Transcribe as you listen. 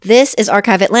This is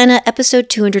Archive Atlanta, episode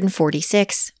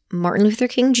 246, Martin Luther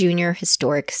King Jr.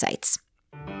 Historic Sites.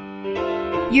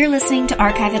 You're listening to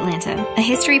Archive Atlanta, a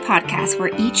history podcast where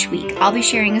each week I'll be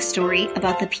sharing a story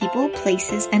about the people,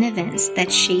 places, and events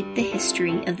that shape the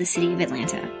history of the city of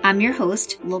Atlanta. I'm your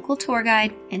host, local tour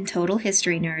guide, and total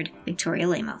history nerd, Victoria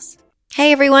Lemos.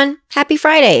 Hey everyone, happy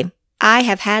Friday! I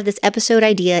have had this episode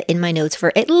idea in my notes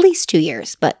for at least 2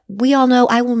 years, but we all know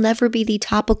I will never be the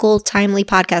topical, timely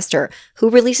podcaster who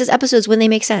releases episodes when they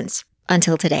make sense,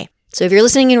 until today. So if you're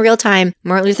listening in real time,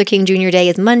 Martin Luther King Jr. Day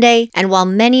is Monday, and while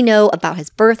many know about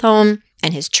his birth home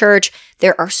and his church,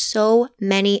 there are so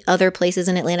many other places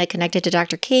in Atlanta connected to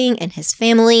Dr. King and his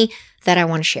family that I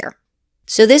want to share.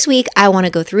 So this week, I want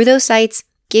to go through those sites,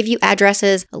 give you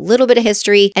addresses, a little bit of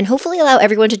history, and hopefully allow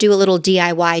everyone to do a little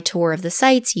DIY tour of the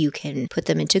sites. You can put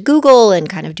them into Google and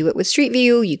kind of do it with Street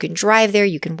View. You can drive there,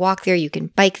 you can walk there, you can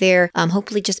bike there.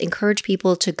 Hopefully just encourage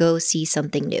people to go see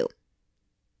something new.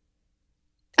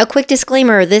 A quick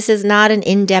disclaimer, this is not an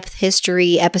in-depth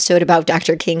history episode about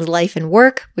Dr. King's life and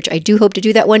work, which I do hope to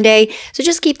do that one day. So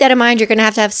just keep that in mind. You're going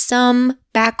to have some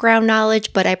background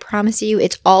knowledge, but I promise you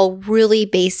it's all really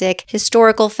basic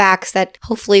historical facts that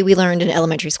hopefully we learned in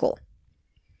elementary school.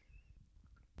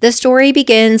 The story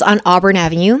begins on Auburn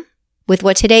Avenue with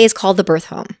what today is called the birth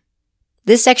home.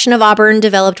 This section of Auburn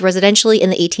developed residentially in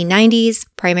the 1890s,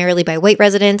 primarily by white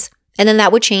residents, and then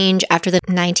that would change after the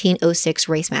 1906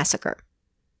 race massacre.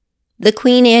 The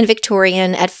Queen Anne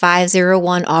Victorian at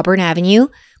 501 Auburn Avenue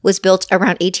was built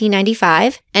around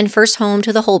 1895 and first home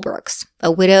to the Holbrooks,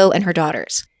 a widow and her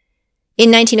daughters. In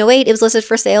 1908, it was listed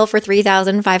for sale for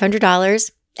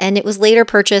 $3,500, and it was later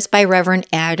purchased by Reverend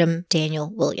Adam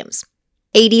Daniel Williams.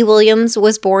 A.D. Williams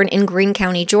was born in Greene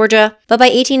County, Georgia, but by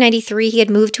 1893, he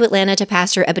had moved to Atlanta to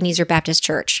pastor Ebenezer Baptist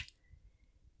Church.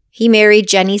 He married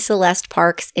Jenny Celeste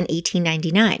Parks in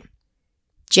 1899.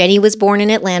 Jenny was born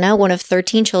in Atlanta, one of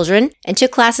 13 children, and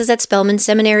took classes at Spelman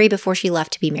Seminary before she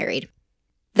left to be married.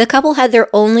 The couple had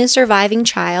their only surviving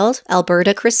child,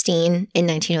 Alberta Christine, in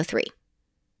 1903.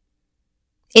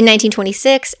 In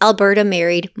 1926, Alberta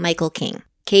married Michael King.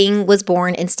 King was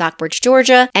born in Stockbridge,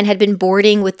 Georgia, and had been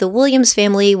boarding with the Williams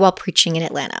family while preaching in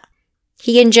Atlanta.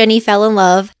 He and Jenny fell in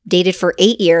love, dated for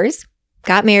 8 years,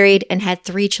 got married, and had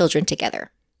 3 children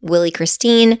together: Willie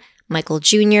Christine, Michael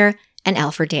Jr., and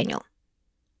Alfred Daniel.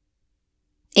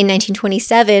 In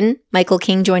 1927, Michael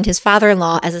King joined his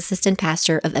father-in-law as assistant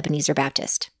pastor of Ebenezer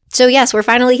Baptist. So yes, we're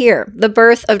finally here, the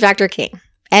birth of Dr. King.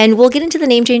 And we'll get into the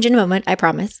name change in a moment, I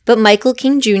promise. But Michael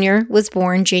King Jr. was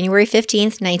born January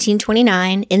 15th,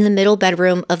 1929, in the middle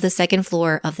bedroom of the second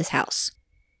floor of this house.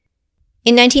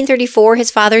 In 1934,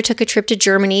 his father took a trip to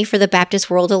Germany for the Baptist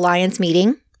World Alliance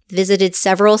meeting, visited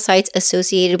several sites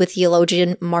associated with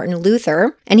theologian Martin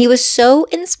Luther, and he was so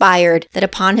inspired that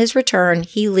upon his return,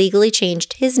 he legally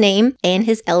changed his name and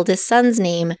his eldest son's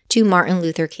name to Martin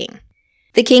Luther King.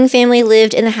 The King family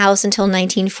lived in the house until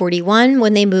 1941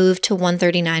 when they moved to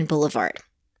 139 Boulevard.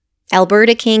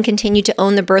 Alberta King continued to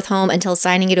own the birth home until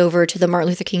signing it over to the Martin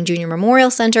Luther King Jr.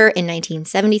 Memorial Center in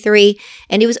 1973,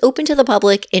 and it was open to the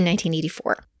public in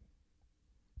 1984.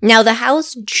 Now, the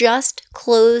house just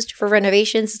closed for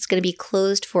renovations. It's going to be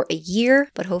closed for a year,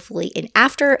 but hopefully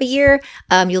after a year,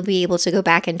 you'll be able to go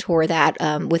back and tour that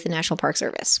with the National Park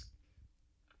Service.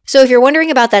 So if you're wondering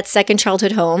about that second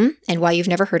childhood home and why you've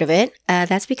never heard of it,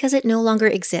 that's because it no longer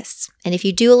exists. And if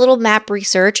you do a little map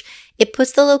research, it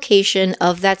puts the location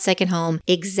of that second home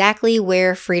exactly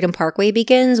where Freedom Parkway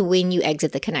begins when you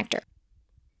exit the connector.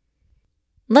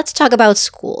 Let's talk about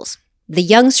schools. The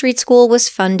Young Street School was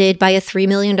funded by a $3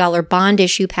 million bond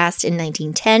issue passed in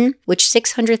 1910, which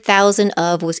 $600,000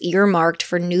 of was earmarked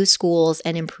for new schools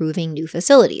and improving new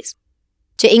facilities.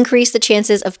 To increase the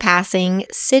chances of passing,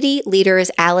 city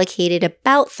leaders allocated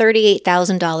about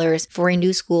 $38,000 for a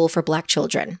new school for Black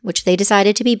children, which they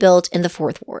decided to be built in the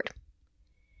 4th Ward.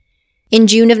 In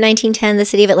June of 1910, the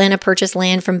city of Atlanta purchased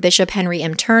land from Bishop Henry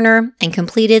M. Turner and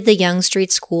completed the Young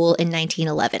Street School in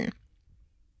 1911.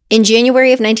 In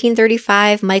January of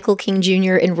 1935, Michael King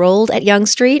Jr. enrolled at Young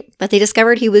Street, but they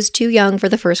discovered he was too young for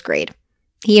the first grade.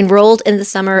 He enrolled in the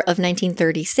summer of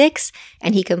 1936,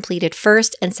 and he completed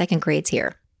first and second grades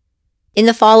here. In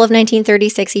the fall of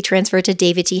 1936, he transferred to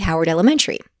David T. Howard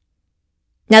Elementary.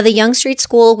 Now, the Young Street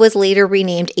School was later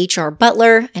renamed H.R.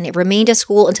 Butler, and it remained a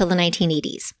school until the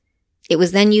 1980s. It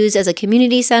was then used as a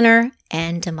community center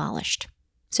and demolished.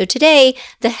 So today,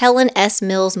 the Helen S.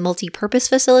 Mills multi-purpose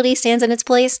facility stands in its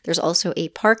place. There's also a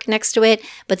park next to it,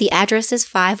 but the address is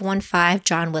 515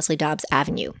 John Wesley Dobbs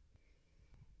Avenue.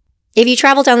 If you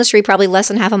travel down the street probably less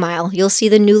than half a mile, you'll see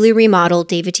the newly remodeled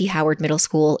David T. Howard Middle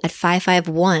School at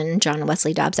 551 John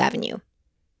Wesley Dobbs Avenue.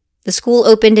 The school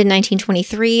opened in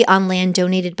 1923 on land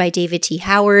donated by David T.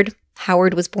 Howard.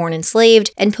 Howard was born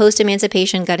enslaved and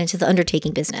post-emancipation got into the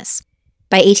undertaking business.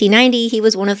 By 1890, he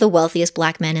was one of the wealthiest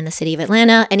Black men in the city of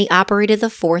Atlanta, and he operated the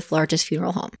fourth largest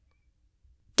funeral home.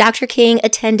 Dr. King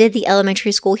attended the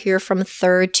elementary school here from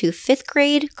 3rd to 5th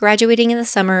grade, graduating in the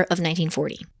summer of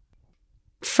 1940.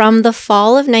 From the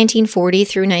fall of 1940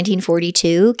 through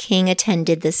 1942, King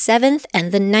attended the 7th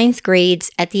and the 9th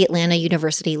grades at the Atlanta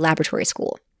University Laboratory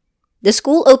School. The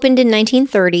school opened in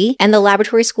 1930, and the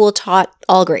laboratory school taught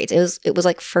all grades. It was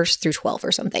like 1st through 12th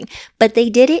or something. But they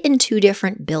did it in 2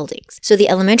 different buildings. So the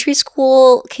elementary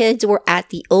school kids were at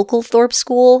the Oglethorpe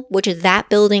School, which is that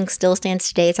building still stands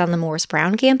today. It's on the Morris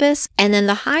Brown campus. And then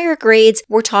the higher grades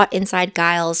were taught inside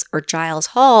Giles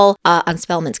Hall on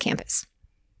Spelman's campus.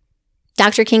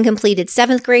 Dr. King completed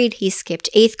 7th grade. He skipped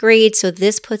 8th grade, so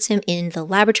this puts him in the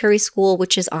laboratory school,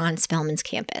 which is on Spelman's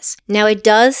campus. Now, it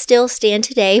does still stand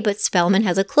today, but Spelman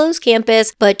has a closed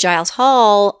campus, but Giles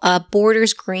Hall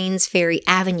borders Greens Ferry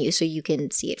Avenue, so you can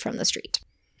see it from the street.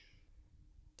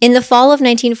 In the fall of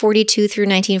 1942 through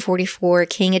 1944,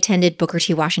 King attended Booker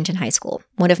T. Washington High School,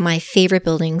 one of my favorite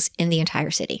buildings in the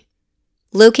entire city.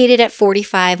 Located at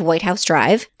 45 White House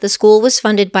Drive, the school was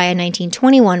funded by a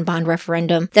 1921 bond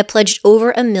referendum that pledged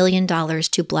over $1 million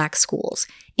to Black schools,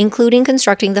 including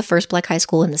constructing the first Black high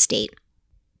school in the state.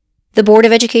 The Board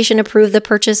of Education approved the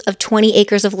purchase of 20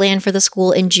 acres of land for the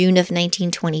school in June of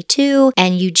 1922,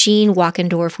 and Eugene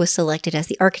Wachendorf was selected as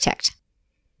the architect.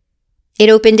 It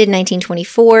opened in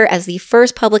 1924 as the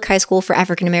first public high school for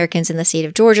African Americans in the state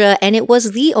of Georgia, and it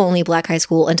was the only Black high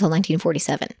school until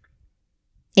 1947.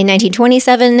 In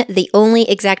 1927, the only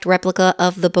exact replica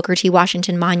of the Booker T.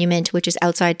 Washington Monument, which is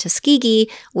outside Tuskegee,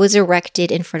 was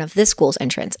erected in front of this school's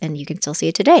entrance, and you can still see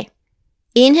it today.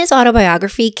 In his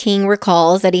autobiography, King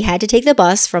recalls that he had to take the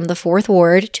bus from the 4th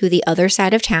Ward to the other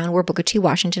side of town where Booker T.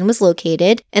 Washington was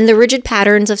located, and the rigid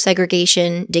patterns of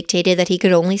segregation dictated that he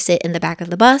could only sit in the back of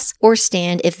the bus or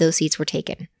stand if those seats were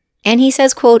taken. And he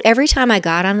says, quote, "Every time I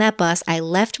got on that bus, I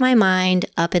left my mind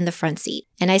up in the front seat.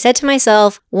 And I said to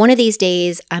myself, one of these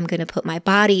days, I'm going to put my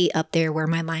body up there where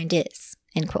my mind is,"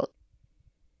 end quote.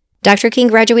 Dr. King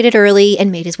graduated early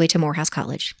and made his way to Morehouse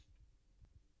College.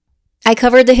 I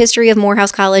covered the history of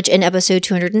Morehouse College in episode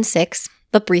 206,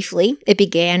 but briefly, it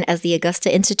began as the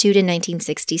Augusta Institute in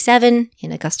 1967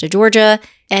 in Augusta, Georgia,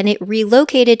 and it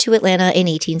relocated to Atlanta in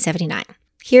 1879.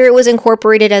 Here it was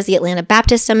incorporated as the Atlanta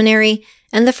Baptist Seminary,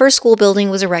 and the first school building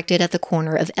was erected at the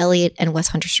corner of Elliott and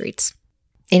West Hunter Streets.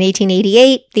 In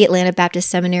 1888, the Atlanta Baptist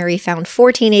Seminary found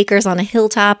 14 acres on a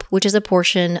hilltop, which is a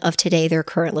portion of today their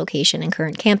current location and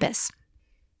current campus.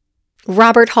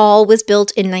 Robert Hall was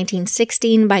built in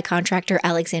 1916 by contractor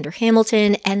Alexander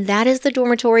Hamilton, and that is the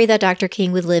dormitory that Dr.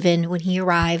 King would live in when he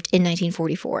arrived in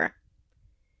 1944.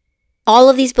 All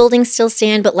of these buildings still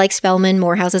stand, but like Spelman,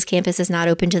 Morehouse's campus is not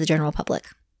open to the general public.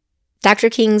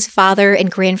 Dr. King's father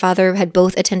and grandfather had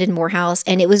both attended Morehouse,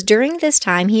 and it was during this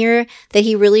time here that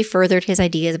he really furthered his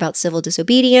ideas about civil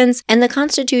disobedience, and the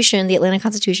Constitution, the Atlanta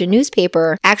Constitution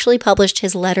newspaper, actually published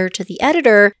his letter to the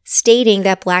editor stating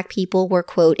that Black people were,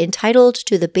 quote, "entitled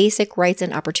to the basic rights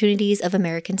and opportunities of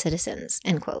American citizens,"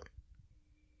 end quote.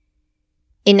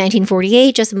 In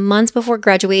 1948, just months before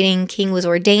graduating, King was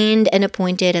ordained and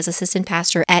appointed as assistant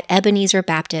pastor at Ebenezer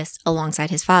Baptist alongside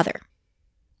his father.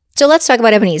 So let's talk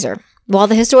about Ebenezer. While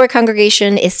the historic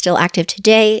congregation is still active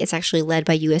today, it's actually led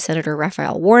by U.S. Senator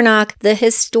Raphael Warnock, the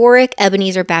historic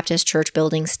Ebenezer Baptist Church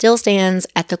building still stands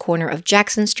at the corner of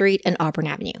Jackson Street and Auburn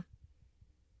Avenue.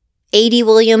 A.D.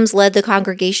 Williams led the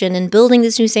congregation in building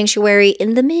this new sanctuary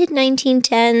in the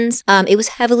mid-1910s. It was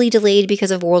heavily delayed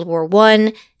because of World War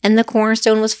I, and the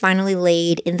cornerstone was finally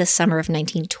laid in the summer of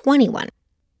 1921.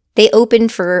 They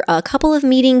opened for a couple of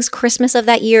meetings Christmas of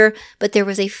that year, but there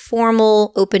was a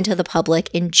formal open to the public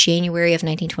in January of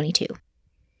 1922.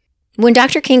 When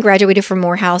Dr. King graduated from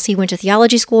Morehouse, he went to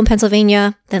theology school in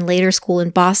Pennsylvania, then later school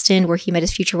in Boston, where he met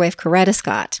his future wife, Coretta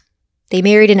Scott. They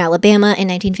married in Alabama in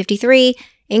 1953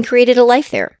 and created a life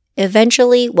there,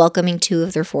 eventually welcoming 2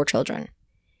 of their 4 children.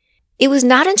 It was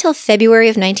not until February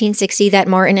of 1960 that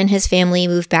Martin and his family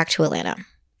moved back to Atlanta.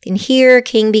 And here,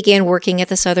 King began working at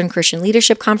the Southern Christian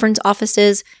Leadership Conference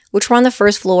offices, which were on the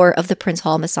first floor of the Prince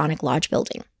Hall Masonic Lodge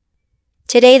building.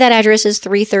 Today, that address is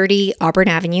 330 Auburn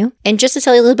Avenue. And just to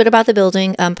tell you a little bit about the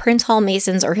building, Prince Hall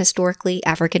Masons are historically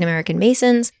African-American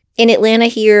Masons. In Atlanta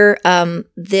here,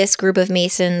 this group of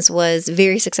Masons was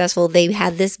very successful. They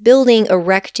had this building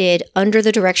erected under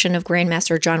the direction of Grand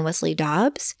Master John Wesley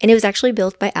Dobbs, and it was actually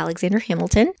built by Alexander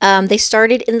Hamilton. They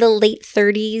started in the late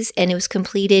 30s, and it was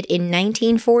completed in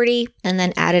 1940, and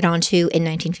then added on to in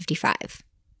 1955.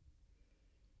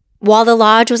 While the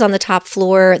lodge was on the top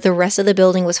floor, the rest of the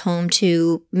building was home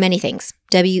to many things.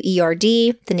 WERD,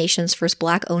 the nation's first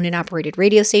Black-owned and operated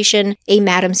radio station, a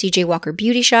Madam C.J. Walker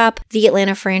beauty shop, the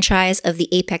Atlanta franchise of the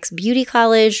Apex Beauty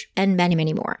College, and many,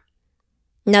 many more.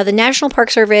 Now, the National Park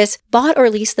Service bought or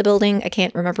leased the building. I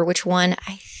can't remember which one.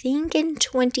 I think in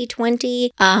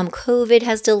 2020. COVID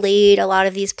has delayed a lot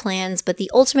of these plans, but the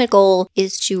ultimate goal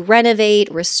is to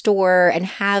renovate, restore, and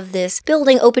have this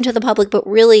building open to the public, but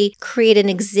really create an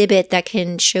exhibit that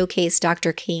can showcase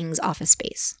Dr. King's office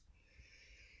space.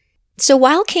 So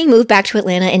while King moved back to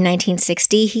Atlanta in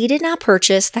 1960, he did not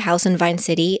purchase the house in Vine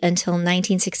City until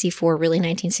 1964, really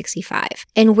 1965.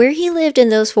 And where he lived in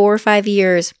those 4 or 5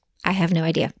 years, I have no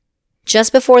idea.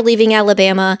 Just before leaving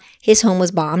Alabama, his home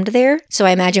was bombed there. So I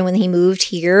imagine when he moved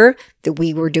here, that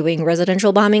we were doing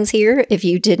residential bombings here. If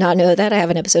you did not know that, I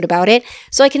have an episode about it.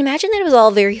 So I can imagine that it was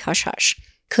all very hush-hush.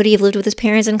 Could he have lived with his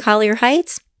parents in Collier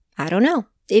Heights? I don't know.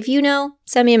 If you know,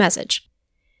 send me a message.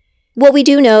 What we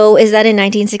do know is that in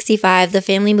 1965, the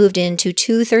family moved into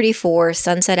 234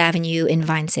 Sunset Avenue in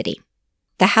Vine City.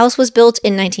 The house was built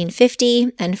in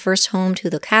 1950 and first home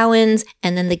to the Cowens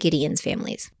and then the Gideons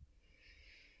families.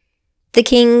 The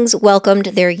Kings welcomed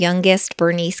their youngest,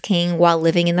 Bernice King, while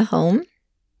living in the home.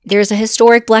 There's a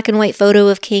historic black and white photo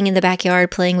of King in the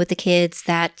backyard playing with the kids.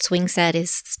 That swing set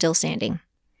is still standing.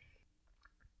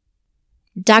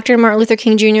 Dr. Martin Luther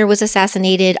King Jr. was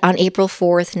assassinated on April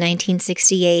 4th,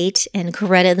 1968, and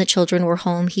Coretta and the children were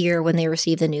home here when they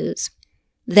received the news.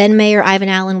 Then Mayor Ivan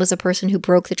Allen was a person who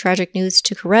broke the tragic news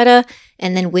to Coretta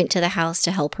and then went to the house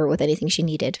to help her with anything she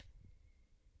needed.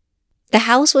 The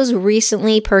house was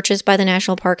recently purchased by the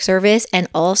National Park Service and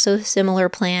also similar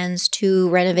plans to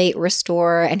renovate,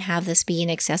 restore, and have this be an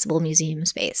accessible museum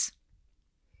space.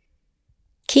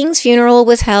 King's funeral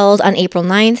was held on April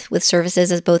 9th with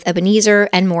services at both Ebenezer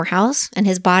and Morehouse, and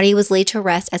his body was laid to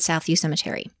rest at Southview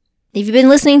Cemetery. If you've been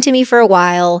listening to me for a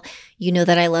while, you know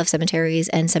that I love cemeteries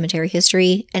and cemetery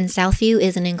history, and Southview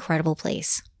is an incredible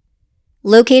place.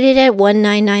 Located at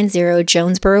 1990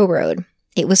 Jonesboro Road,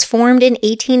 it was formed in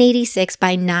 1886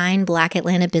 by 9 Black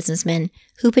Atlanta businessmen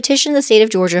who petitioned the state of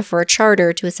Georgia for a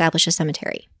charter to establish a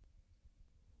cemetery.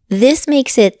 This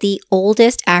makes it the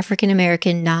oldest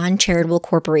African-American non-charitable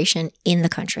corporation in the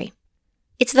country.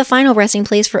 It's the final resting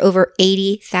place for over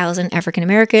 80,000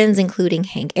 African-Americans, including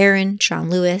Hank Aaron, Sean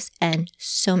Lewis, and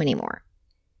so many more.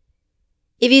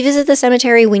 If you visit the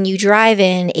cemetery, when you drive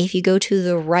in, if you go to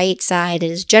the right side,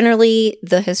 it is generally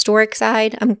the historic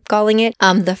side, I'm calling it.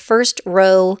 The first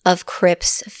row of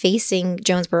crypts facing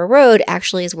Jonesboro Road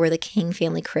actually is where the King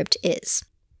family crypt is.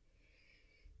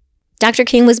 Dr.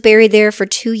 King was buried there for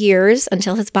 2 years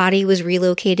until his body was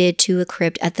relocated to a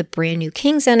crypt at the brand new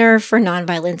King Center for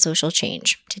Nonviolent Social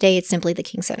Change. Today, it's simply the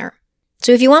King Center.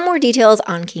 So if you want more details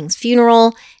on King's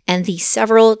funeral and the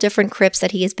several different crypts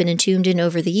that he has been entombed in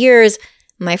over the years,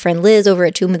 my friend Liz over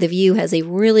at Tomb of the View has a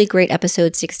really great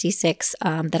episode 66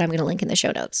 that I'm going to link in the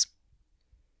show notes.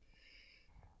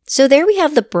 So there we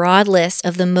have the broad list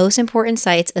of the most important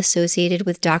sites associated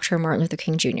with Dr. Martin Luther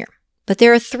King Jr. But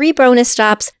there are 3 bonus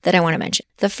stops that I want to mention.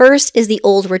 The first is the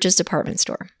Old Riches Department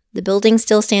Store. The building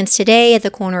still stands today at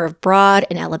the corner of Broad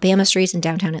and Alabama Streets in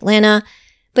downtown Atlanta,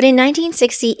 but in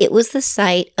 1960, it was the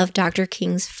site of Dr.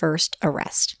 King's first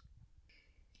arrest.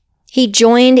 He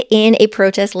joined in a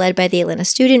protest led by the Atlanta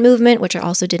student movement, which I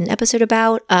also did an episode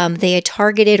about.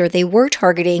 They were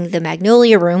targeting the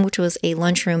Magnolia Room, which was a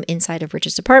lunchroom inside of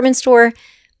Rich's department store.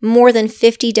 More than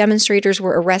 50 demonstrators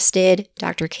were arrested,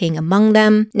 Dr. King among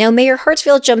them. Now, Mayor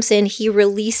Hartsfield jumps in. He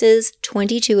releases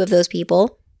 22 of those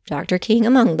people, Dr. King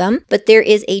among them. But there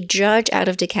is a judge out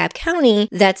of DeKalb County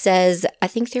that says, I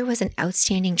think there was an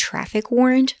outstanding traffic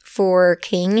warrant for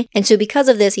King. And so because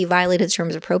of this, he violated the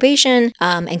terms of probation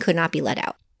and could not be let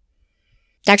out.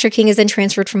 Dr. King is then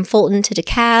transferred from Fulton to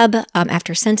DeKalb.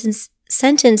 After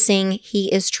sentencing,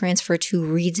 he is transferred to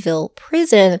Reidsville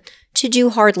Prison to do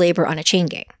hard labor on a chain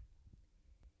gang.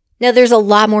 Now, there's a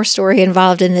lot more story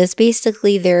involved in this.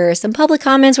 Basically, there are some public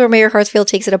comments where Mayor Hartsfield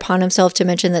takes it upon himself to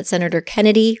mention that Senator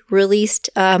Kennedy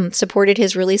supported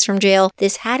his release from jail.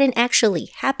 This hadn't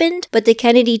actually happened, but the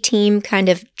Kennedy team kind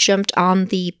of jumped on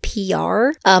the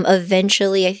PR.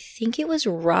 Eventually, I think it was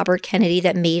Robert Kennedy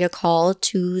that made a call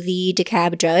to the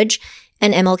DeKalb judge,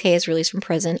 and MLK is released from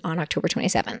prison on October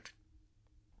 27th.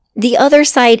 The other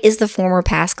site is the former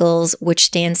Pascal's, which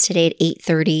stands today at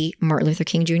 830 Martin Luther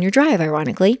King Jr. Drive,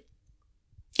 ironically.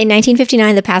 In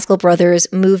 1959, the Paschal brothers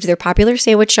moved their popular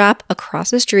sandwich shop across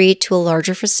the street to a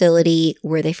larger facility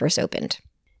where they first opened.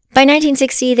 By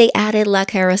 1960, they added La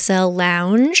Carousel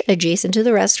Lounge adjacent to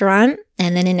the restaurant.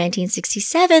 And then in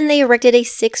 1967, they erected a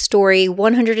 6-story,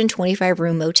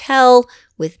 125-room motel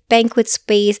with banquet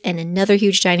space and another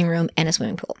huge dining room and a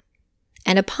swimming pool.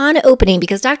 And upon opening,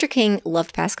 because Dr. King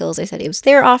loved Pascal, as I said, he was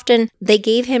there often, they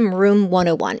gave him room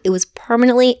 101. It was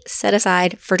permanently set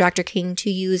aside for Dr. King to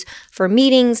use for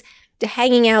meetings, to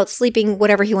hanging out, sleeping,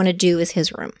 whatever he wanted to do is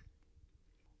his room.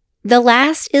 The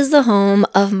last is the home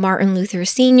of Martin Luther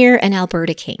Sr. and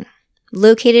Alberta King,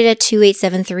 located at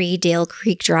 2873 Dale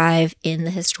Creek Drive in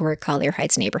the historic Collier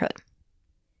Heights neighborhood.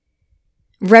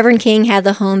 Reverend King had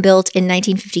the home built in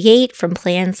 1958 from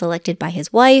plans selected by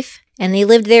his wife, and she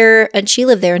lived there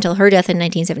until her death in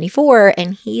 1974,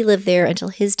 and he lived there until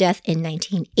his death in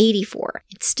 1984.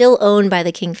 It's still owned by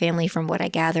the King family from what I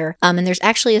gather, and there's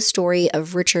actually a story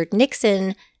of Richard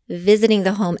Nixon visiting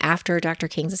the home after Dr.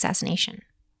 King's assassination.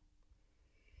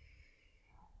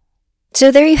 So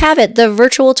there you have it, the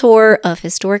virtual tour of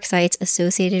historic sites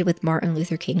associated with Martin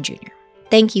Luther King Jr.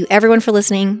 Thank you everyone for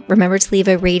listening. Remember to leave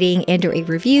a rating and or a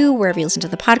review wherever you listen to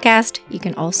the podcast. You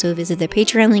can also visit the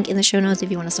Patreon link in the show notes if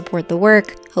you want to support the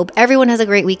work. Hope everyone has a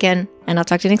great weekend, and I'll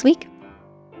talk to you next week.